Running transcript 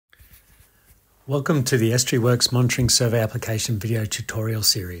Welcome to the Estuary Works Monitoring Survey Application video tutorial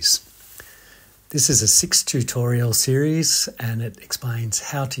series. This is a 6 tutorial series and it explains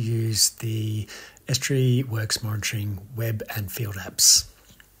how to use the Estuary Works Monitoring web and field apps.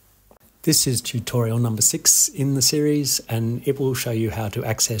 This is tutorial number 6 in the series and it will show you how to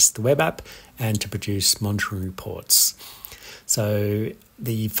access the web app and to produce monitoring reports. So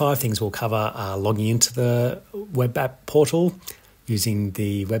the 5 things we'll cover are logging into the web app portal, using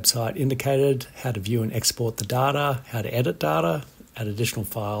the website indicated, how to view and export the data, how to edit data, add additional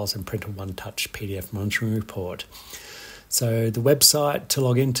files and print a one-touch PDF monitoring report. So the website to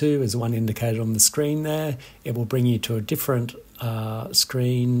log into is the one indicated on the screen there. It will bring you to a different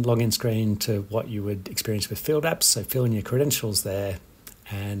login screen to what you would experience with field apps. So fill in your credentials there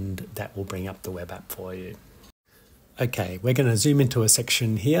and that will bring up the web app for you. Okay, we're going to zoom into a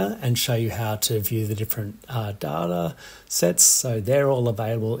section here and show you how to view the different data sets. So they're all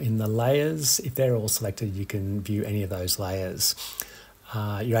available in the layers. If they're all selected, you can view any of those layers.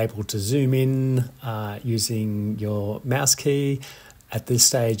 You're able to zoom in using your mouse key. At this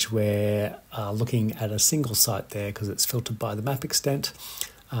stage, we're looking at a single site there because it's filtered by the map extent.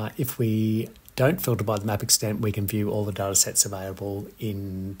 If we don't filter by the map extent, we can view all the data sets available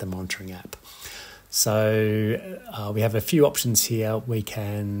in the monitoring app. So we have a few options here. We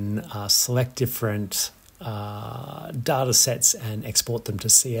can select different data sets and export them to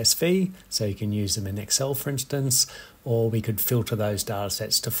CSV, so you can use them in Excel, for instance, or we could filter those data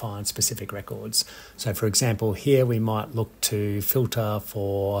sets to find specific records. So for example, here we might look to filter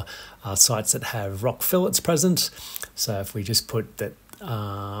for sites that have rock fillets present. So if we just put that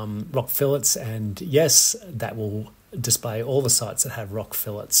rock fillets and yes, that will display all the sites that have rock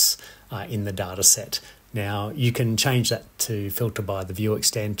fillets in the data set. Now you can change that to filter by the view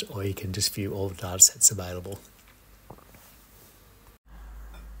extent, or you can just view all the data sets available.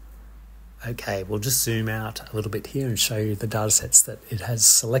 Okay, we'll just zoom out a little bit here and show you the data sets that it has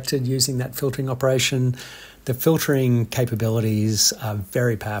selected using that filtering operation. The filtering capabilities are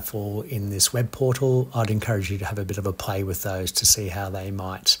very powerful in this web portal. I'd encourage you to have a bit of a play with those to see how they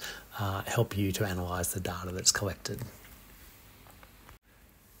might help you to analyse the data that's collected.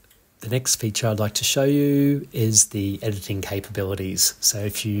 The next feature I'd like to show you is the editing capabilities. So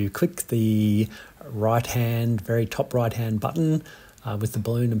if you click the very top right hand button with the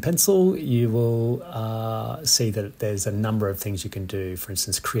balloon and pencil, you will see that there's a number of things you can do. For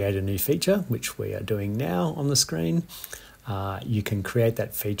instance, create a new feature, which we are doing now on the screen. You can create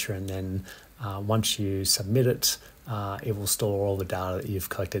that feature and then once you submit it, it will store all the data that you've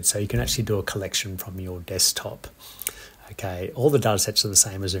collected. So you can actually do a collection from your desktop. Okay, all the data sets are the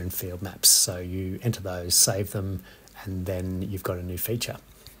same as are in field maps. So you enter those, save them, and then you've got a new feature.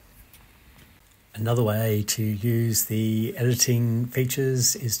 Another way to use the editing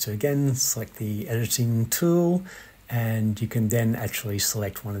features is to again select the editing tool, and you can then actually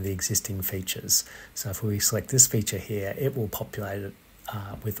select one of the existing features. So if we select this feature here, it will populate it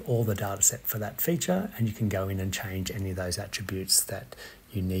with all the data set for that feature, and you can go in and change any of those attributes that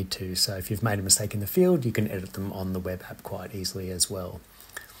you need to. So if you've made a mistake in the field, you can edit them on the web app quite easily as well.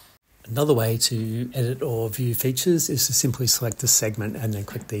 Another way to edit or view features is to simply select the segment and then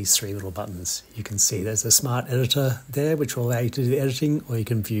click these 3 little buttons. You can see there's a smart editor there which will allow you to do the editing, or you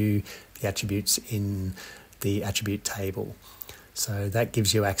can view the attributes in the attribute table. So that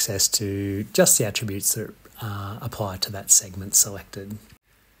gives you access to just the attributes that apply to that segment selected.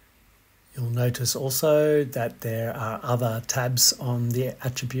 You'll notice also that there are other tabs on the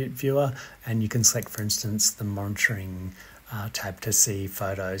attribute viewer, and you can select, for instance, the monitoring tab to see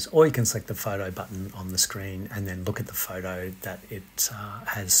photos, or you can select the photo button on the screen and then look at the photo that it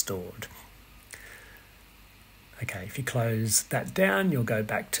has stored. Okay, if you close that down, you'll go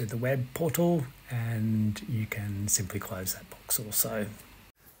back to the web portal and you can simply close that box also.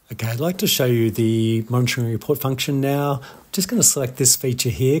 Okay, I'd like to show you the monitoring report function now. I'm just going to select this feature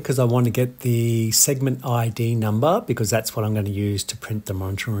here because I want to get the segment ID number, because that's what I'm going to use to print the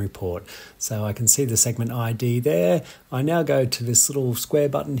monitoring report. So I can see the segment ID there. I now go to this little square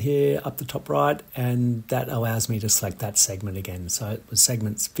button here up the top right, and that allows me to select that segment again. So it was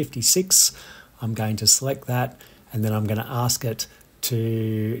segment 56. I'm going to select that, and then I'm going to ask it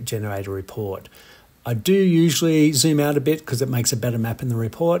to generate a report. I do usually zoom out a bit because it makes a better map in the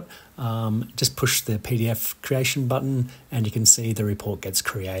report. Just push the PDF creation button and you can see the report gets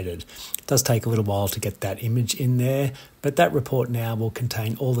created. It does take a little while to get that image in there, but that report now will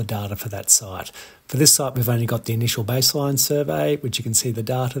contain all the data for that site. For this site, we've only got the initial baseline survey, which you can see the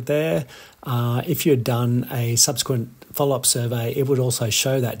data there. If you had done a subsequent follow-up survey, it would also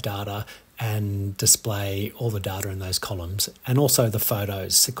show that data and display all the data in those columns, and also the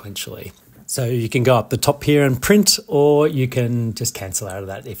photos sequentially. So you can go up the top here and print, or you can just cancel out of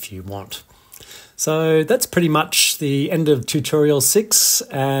that if you want. So that's pretty much the end of tutorial 6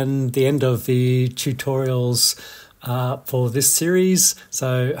 and the end of the tutorials for this series.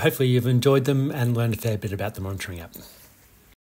 So hopefully you've enjoyed them and learned a fair bit about the monitoring app.